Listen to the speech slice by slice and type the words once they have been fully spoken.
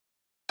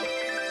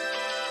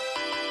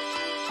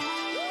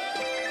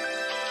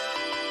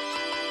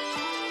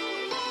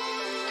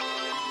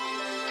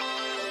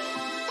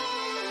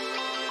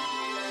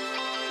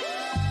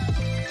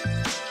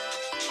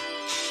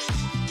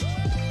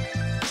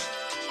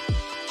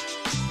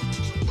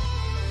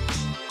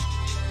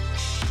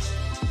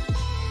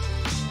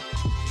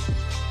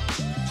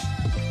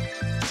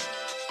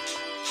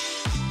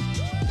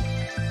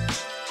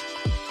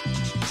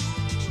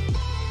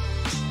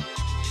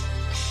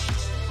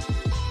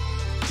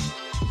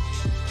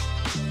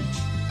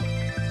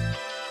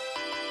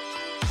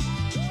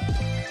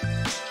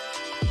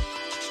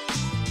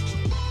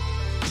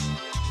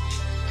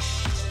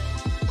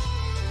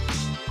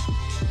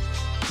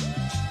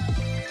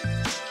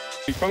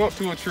come up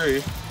to a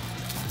tree,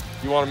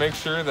 you want to make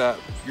sure that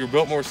your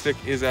Biltmore stick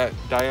is at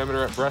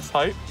diameter at breast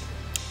height,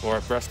 or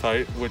at breast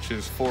height, which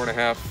is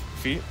 4.5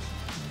 feet.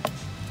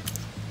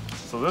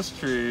 So this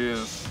tree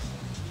is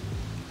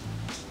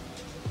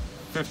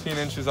 15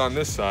 inches on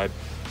this side,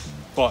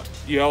 but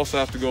you also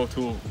have to go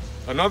to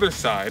another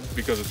side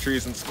because the tree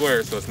isn't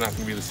square, so it's not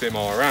going to be the same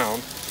all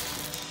around.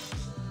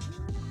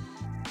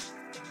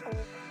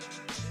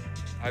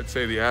 I'd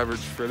say the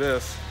average for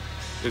this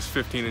is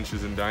 15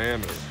 inches in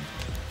diameter.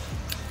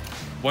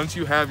 Once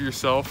you have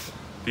yourself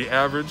the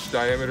average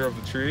diameter of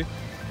the tree,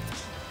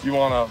 you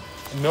want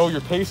to know your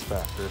pace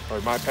factor.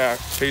 Like my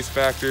pace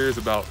factor is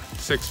about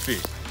 6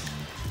 feet.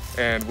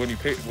 And when you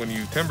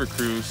timber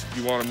cruise,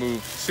 you want to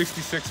move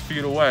 66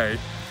 feet away,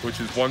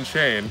 which is one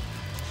chain,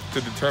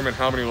 to determine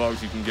how many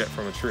logs you can get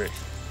from a tree.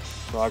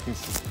 So you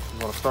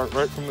want to start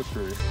right from the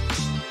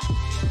tree.